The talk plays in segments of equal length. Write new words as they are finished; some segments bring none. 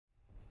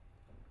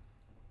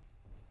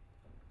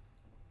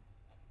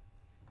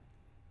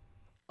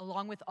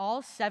Along with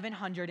all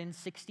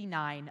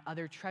 769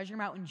 other Treasure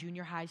Mountain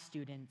Junior High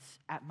students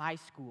at my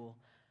school,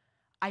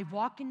 I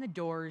walk in the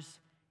doors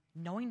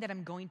knowing that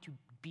I'm going to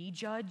be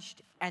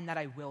judged and that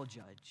I will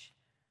judge.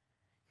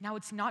 Now,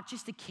 it's not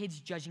just the kids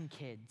judging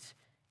kids,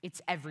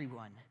 it's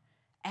everyone.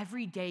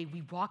 Every day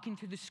we walk in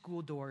through the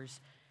school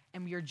doors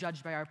and we are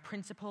judged by our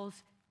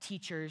principals,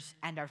 teachers,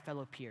 and our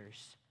fellow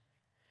peers.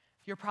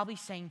 You're probably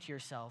saying to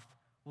yourself,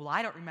 well,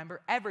 I don't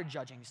remember ever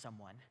judging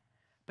someone.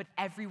 But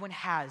everyone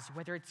has,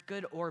 whether it's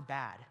good or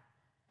bad.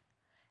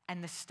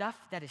 And the stuff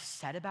that is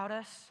said about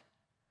us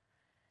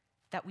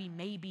that we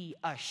may be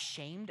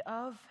ashamed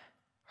of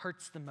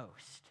hurts the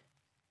most.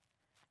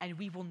 And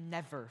we will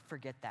never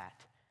forget that.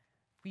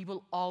 We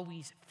will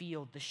always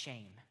feel the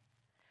shame.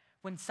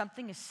 When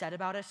something is said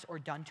about us or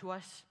done to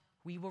us,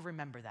 we will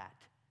remember that.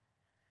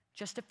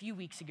 Just a few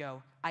weeks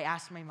ago, I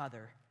asked my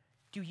mother,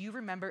 do you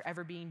remember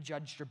ever being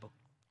judged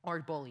or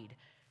bullied?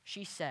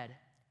 She said,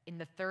 in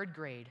the 3rd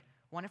grade,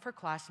 one of her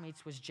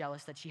classmates was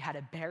jealous that she had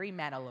a Barry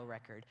Manilow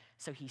record,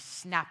 so he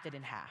snapped it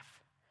in half.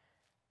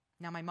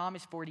 Now, my mom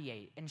is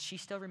 48, and she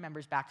still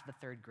remembers back to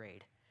the 3rd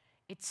grade.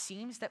 It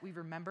seems that we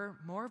remember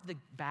more of the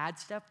bad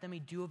stuff than we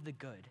do of the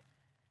good.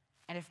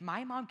 And if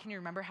my mom can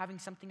remember having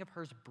something of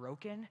hers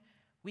broken,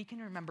 we can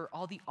remember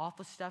all the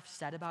awful stuff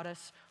said about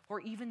us,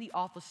 or even the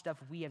awful stuff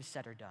we have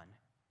said or done.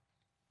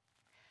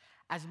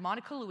 As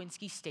Monica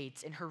Lewinsky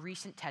states in her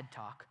recent TED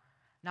Talk,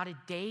 not a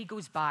day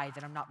goes by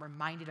that I'm not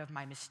reminded of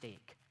my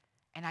mistake.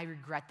 And I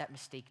regret that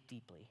mistake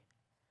deeply.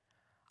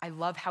 I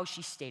love how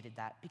she stated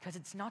that, because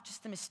it's not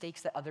just the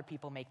mistakes that other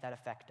people make that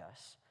affect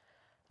us.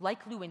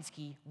 Like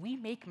Lewinsky, we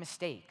make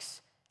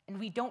mistakes, and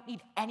we don't need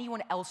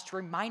anyone else to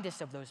remind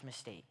us of those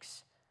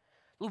mistakes.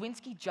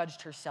 Lewinsky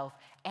judged herself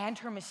and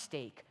her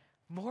mistake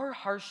more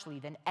harshly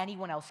than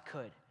anyone else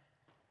could,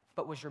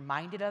 but was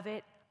reminded of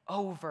it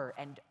over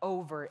and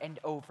over and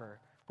over,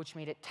 which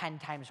made it 10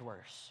 times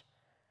worse.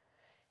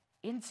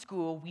 In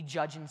school, we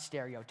judge and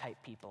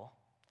stereotype people.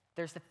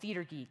 There's the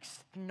theater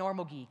geeks, the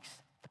normal geeks,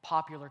 the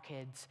popular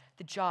kids,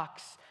 the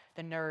jocks,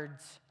 the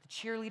nerds, the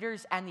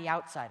cheerleaders, and the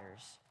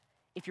outsiders.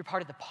 If you're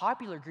part of the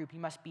popular group,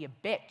 you must be a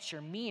bitch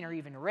or mean or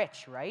even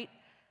rich, right?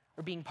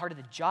 Or being part of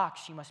the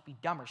jocks, you must be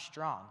dumb or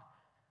strong.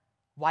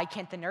 Why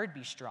can't the nerd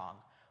be strong?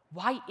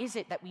 Why is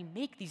it that we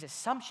make these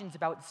assumptions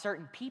about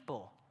certain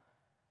people?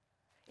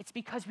 It's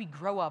because we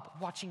grow up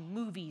watching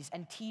movies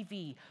and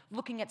TV,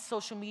 looking at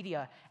social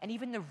media, and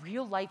even the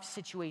real-life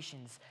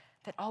situations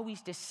that always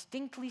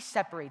distinctly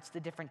separates the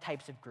different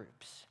types of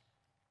groups.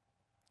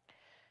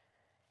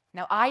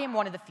 Now, I am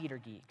one of the theater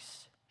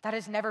geeks. That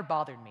has never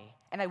bothered me,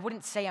 and I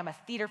wouldn't say I'm a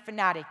theater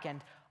fanatic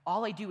and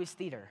all I do is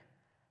theater.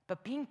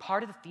 But being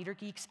part of the theater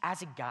geeks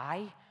as a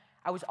guy,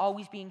 I was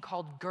always being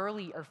called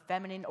girly or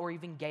feminine or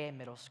even gay in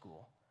middle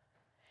school.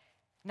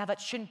 Now,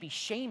 that shouldn't be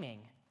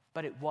shaming,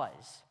 but it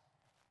was.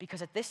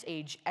 Because at this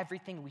age,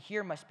 everything we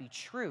hear must be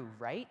true,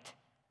 right?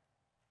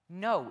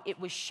 No,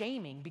 it was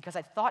shaming because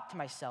I thought to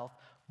myself,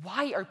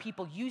 why are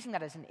people using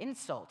that as an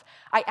insult?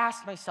 I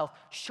asked myself,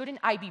 shouldn't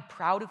I be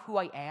proud of who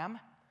I am?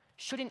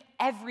 Shouldn't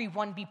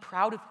everyone be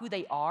proud of who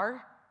they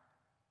are?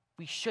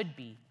 We should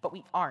be, but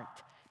we aren't,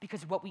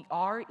 because what we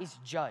are is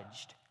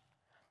judged.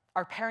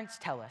 Our parents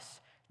tell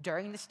us,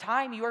 during this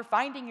time you are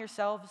finding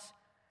yourselves,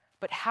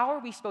 but how are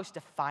we supposed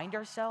to find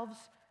ourselves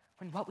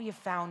when what we have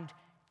found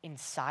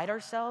inside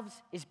ourselves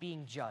is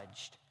being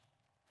judged?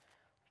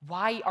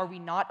 Why are we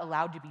not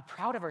allowed to be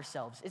proud of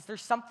ourselves? Is there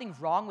something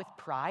wrong with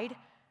pride?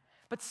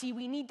 But see,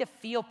 we need to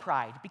feel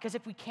pride, because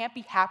if we can't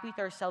be happy with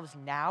ourselves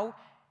now,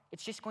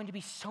 it's just going to be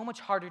so much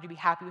harder to be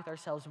happy with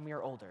ourselves when we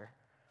are older.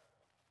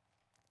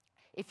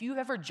 If you've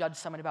ever judged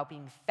someone about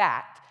being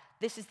fat,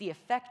 this is the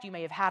effect you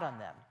may have had on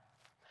them.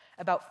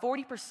 About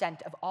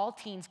 40% of all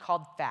teens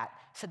called fat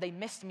said they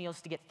missed meals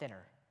to get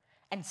thinner,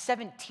 and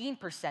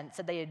 17%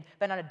 said they had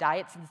been on a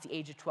diet since the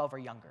age of 12 or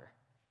younger.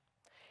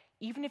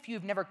 Even if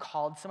you've never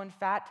called someone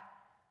fat,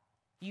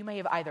 you may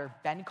have either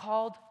been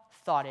called,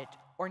 thought it,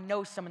 or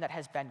know someone that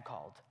has been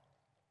called.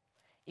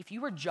 If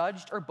you were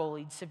judged or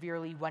bullied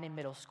severely when in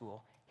middle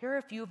school, here are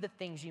a few of the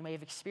things you may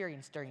have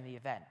experienced during the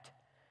event.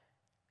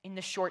 In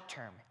the short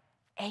term,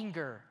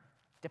 anger,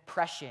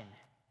 depression,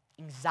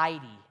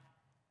 anxiety,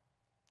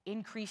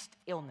 increased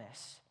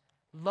illness,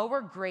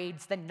 lower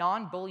grades than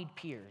non-bullied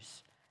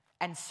peers,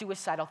 and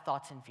suicidal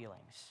thoughts and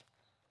feelings.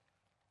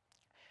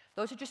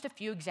 Those are just a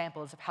few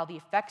examples of how the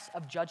effects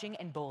of judging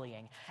and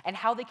bullying and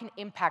how they can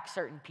impact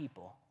certain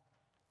people.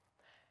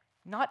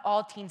 Not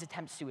all teens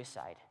attempt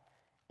suicide,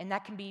 and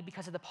that can be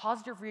because of the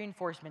positive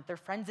reinforcement their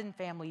friends and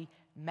family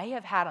may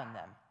have had on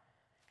them.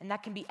 And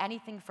that can be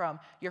anything from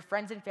your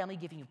friends and family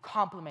giving you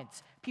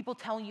compliments, people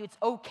telling you it's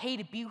okay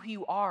to be who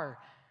you are,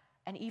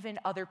 and even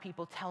other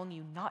people telling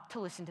you not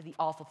to listen to the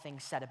awful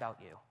things said about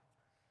you.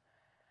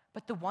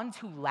 But the ones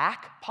who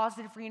lack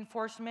positive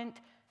reinforcement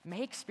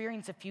may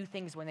experience a few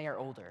things when they are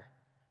older.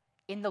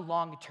 In the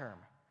long term,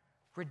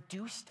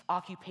 reduced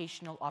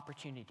occupational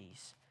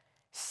opportunities,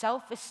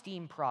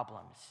 self-esteem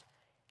problems,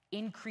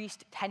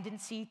 increased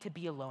tendency to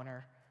be a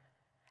loner,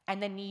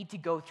 and the need to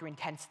go through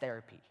intense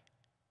therapy.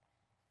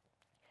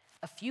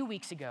 A few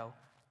weeks ago,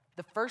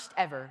 the first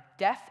ever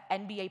deaf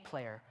NBA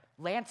player,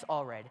 Lance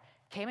Allred,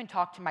 came and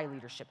talked to my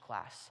leadership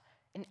class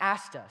and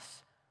asked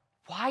us,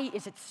 why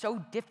is it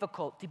so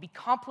difficult to be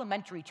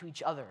complimentary to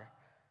each other?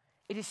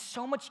 It is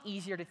so much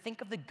easier to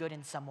think of the good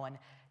in someone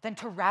than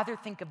to rather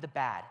think of the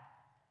bad,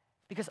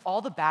 because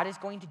all the bad is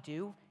going to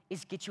do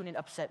is get you in an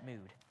upset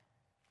mood.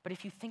 But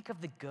if you think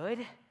of the good,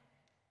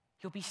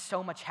 you'll be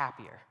so much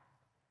happier.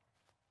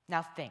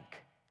 Now think,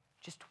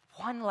 just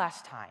one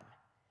last time,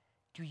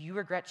 do you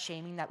regret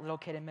shaming that little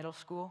kid in middle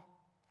school?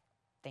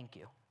 Thank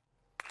you.